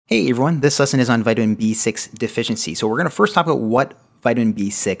Hey everyone, this lesson is on vitamin B6 deficiency. So we're going to first talk about what vitamin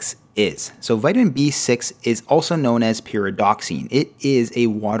B6 is. So vitamin B6 is also known as pyridoxine. It is a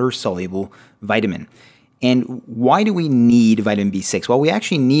water-soluble vitamin. And why do we need vitamin B6? Well, we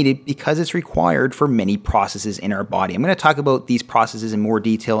actually need it because it's required for many processes in our body. I'm going to talk about these processes in more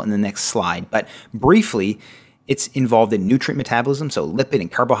detail in the next slide, but briefly, it's involved in nutrient metabolism, so lipid and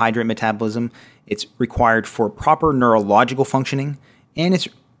carbohydrate metabolism. It's required for proper neurological functioning, and it's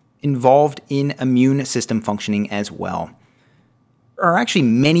involved in immune system functioning as well. There are actually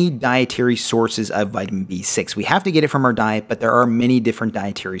many dietary sources of vitamin B6. We have to get it from our diet, but there are many different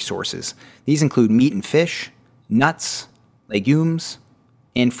dietary sources. These include meat and fish, nuts, legumes,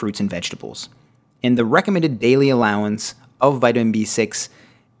 and fruits and vegetables. And the recommended daily allowance of vitamin B6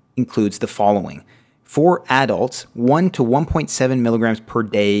 includes the following. For adults, 1 to 1.7 milligrams per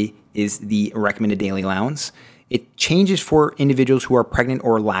day is the recommended daily allowance. It changes for individuals who are pregnant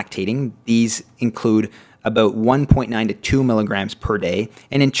or lactating. These include about 1.9 to 2 milligrams per day.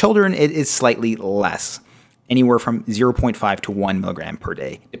 And in children, it is slightly less, anywhere from 0.5 to 1 milligram per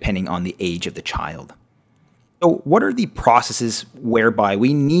day, depending on the age of the child. So what are the processes whereby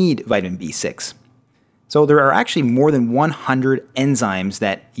we need vitamin B6? So there are actually more than 100 enzymes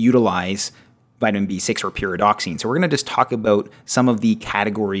that utilize vitamin B6 or pyridoxine. So we're going to just talk about some of the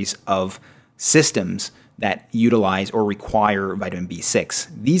categories of systems that utilize or require vitamin B6.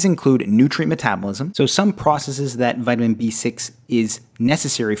 These include nutrient metabolism. So some processes that vitamin B6 is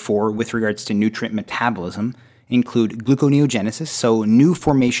necessary for with regards to nutrient metabolism include gluconeogenesis, so new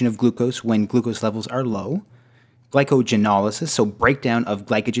formation of glucose when glucose levels are low, glycogenolysis, so breakdown of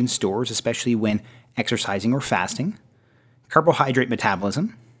glycogen stores, especially when exercising or fasting, carbohydrate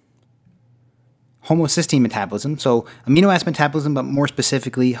metabolism, homocysteine metabolism, so amino acid metabolism, but more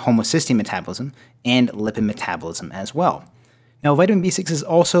specifically homocysteine metabolism, and lipid metabolism as well. Now, vitamin B6 is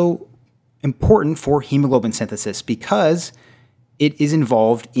also important for hemoglobin synthesis because it is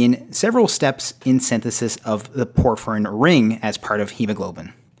involved in several steps in synthesis of the porphyrin ring as part of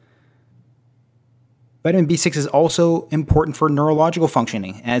hemoglobin. Vitamin B6 is also important for neurological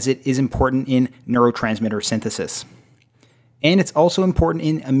functioning as it is important in neurotransmitter synthesis. And it's also important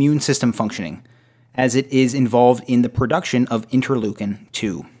in immune system functioning, as it is involved in the production of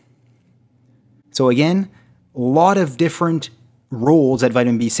interleukin-2. So again, a lot of different roles that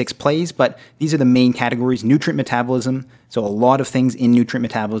vitamin B6 plays, but these are the main categories. Nutrient metabolism, so a lot of things in nutrient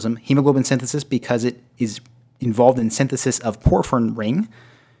metabolism. Hemoglobin synthesis, because it is involved in synthesis of porphyrin ring.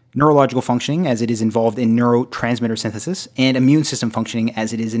 Neurological functioning, as it is involved in neurotransmitter synthesis. And immune system functioning,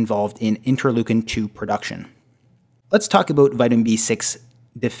 as it is involved in interleukin-2 production. Let's talk about vitamin B6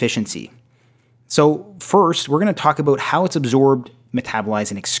 deficiency. So first, we're going to talk about how it's absorbed, metabolized,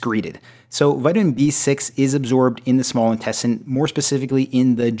 and excreted. So vitamin B6 is absorbed in the small intestine, more specifically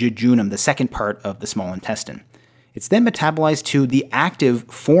in the jejunum, the second part of the small intestine. It's then metabolized to the active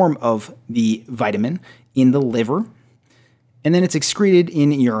form of the vitamin in the liver, and then it's excreted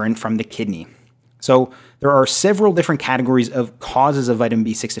in urine from the kidney. So there are several different categories of causes of vitamin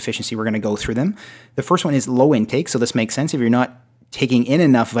B6 deficiency. We're going to go through them. The first one is low intake, so this makes sense. If you're not taking in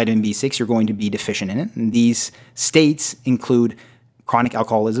enough vitamin B6, you're going to be deficient in it. And these states include chronic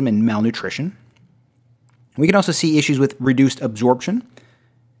alcoholism and malnutrition. We can also see issues with reduced absorption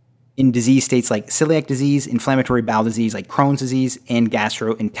in disease states like celiac disease, inflammatory bowel disease like Crohn's disease, and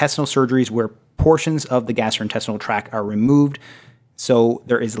gastrointestinal surgeries where portions of the gastrointestinal tract are removed, so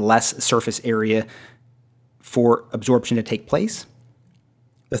there is less surface area for absorption to take place.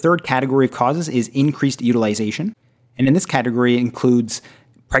 The third category of causes is increased utilization. And in this category, it includes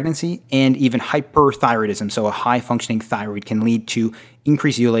pregnancy and even hyperthyroidism. So a high-functioning thyroid can lead to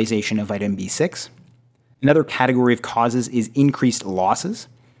increased utilization of vitamin B6. Another category of causes is increased losses.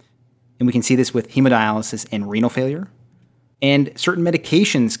 And we can see this with hemodialysis and renal failure. And certain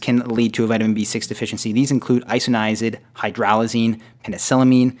medications can lead to a vitamin B6 deficiency. These include isoniazid, hydralazine,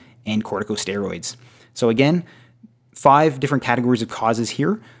 penicillamine, and corticosteroids. So again, 5 different categories of causes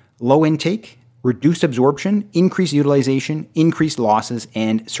here. Low intake, reduced absorption, increased utilization, increased losses,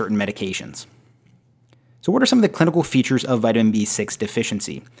 and certain medications. So what are some of the clinical features of vitamin B6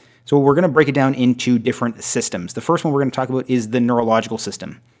 deficiency? So we're going to break it down into different systems. The first one we're going to talk about is the neurological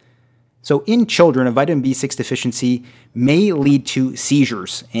system. So in children, a vitamin B6 deficiency may lead to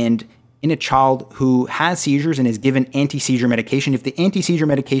seizures. And in a child who has seizures and is given anti-seizure medication, if the anti-seizure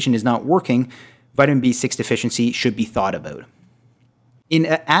medication is not working, vitamin B6 deficiency should be thought about. In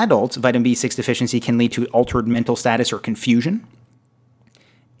adults, vitamin B6 deficiency can lead to altered mental status or confusion.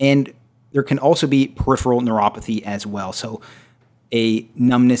 And there can also be peripheral neuropathy as well. So a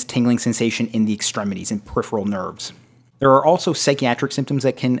numbness, tingling sensation in the extremities and peripheral nerves. There are also psychiatric symptoms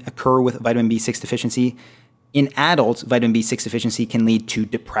that can occur with vitamin B6 deficiency. In adults, vitamin B6 deficiency can lead to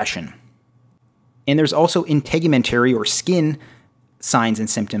depression. And there's also integumentary or skin signs and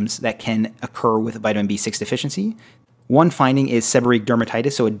symptoms that can occur with vitamin B6 deficiency. One finding is seborrheic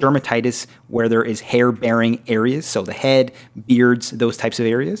dermatitis, so a dermatitis where there is hair-bearing areas, so the head, beards, those types of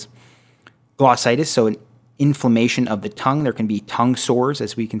areas. Glossitis, so an inflammation of the tongue. There can be tongue sores,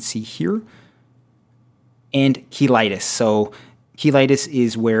 as we can see here. And cheilitis. So cheilitis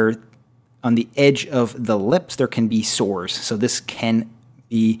is where on the edge of the lips there can be sores. So this can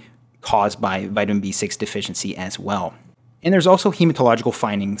be caused by vitamin B6 deficiency as well. And there's also hematological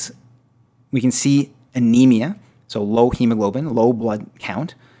findings. We can see anemia, so low hemoglobin, low blood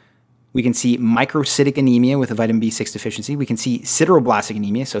count. We can see microcytic anemia with a vitamin B6 deficiency. We can see sideroblastic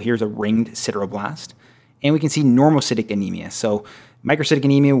anemia, so here's a ringed sideroblast. And we can see normocytic anemia, so microcytic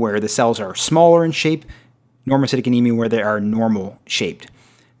anemia where the cells are smaller in shape, normocytic anemia where they are normal shaped.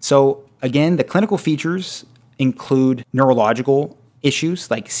 So again, the clinical features include neurological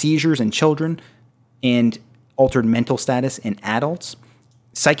issues like seizures in children and altered mental status in adults,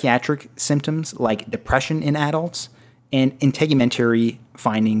 psychiatric symptoms like depression in adults, and integumentary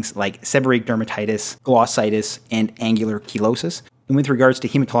findings like seborrheic dermatitis, glossitis, and angular chelosis. And with regards to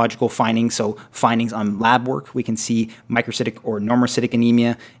hematological findings, so findings on lab work, we can see microcytic or normocytic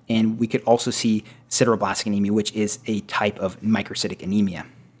anemia, and we could also see sideroblastic anemia, which is a type of microcytic anemia.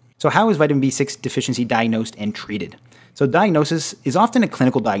 So how is vitamin B6 deficiency diagnosed and treated? So diagnosis is often a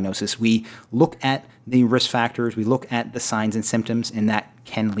clinical diagnosis. We look at the risk factors, we look at the signs and symptoms, and that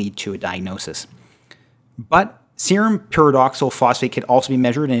can lead to a diagnosis. But serum pyridoxal phosphate can also be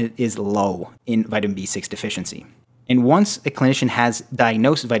measured, and it is low in vitamin B6 deficiency. And once a clinician has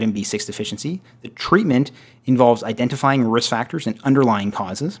diagnosed vitamin B6 deficiency, the treatment involves identifying risk factors and underlying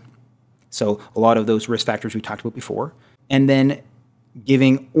causes. So a lot of those risk factors we talked about before. And then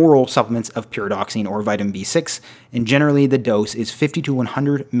giving oral supplements of pyridoxine or vitamin B6, and generally the dose is 50 to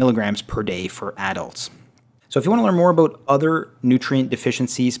 100 milligrams per day for adults. So if you want to learn more about other nutrient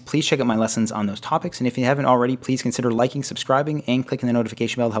deficiencies, please check out my lessons on those topics. And if you haven't already, please consider liking, subscribing, and clicking the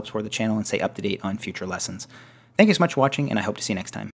notification bell to help support the channel and stay up to date on future lessons. Thank you so much for watching, and I hope to see you next time.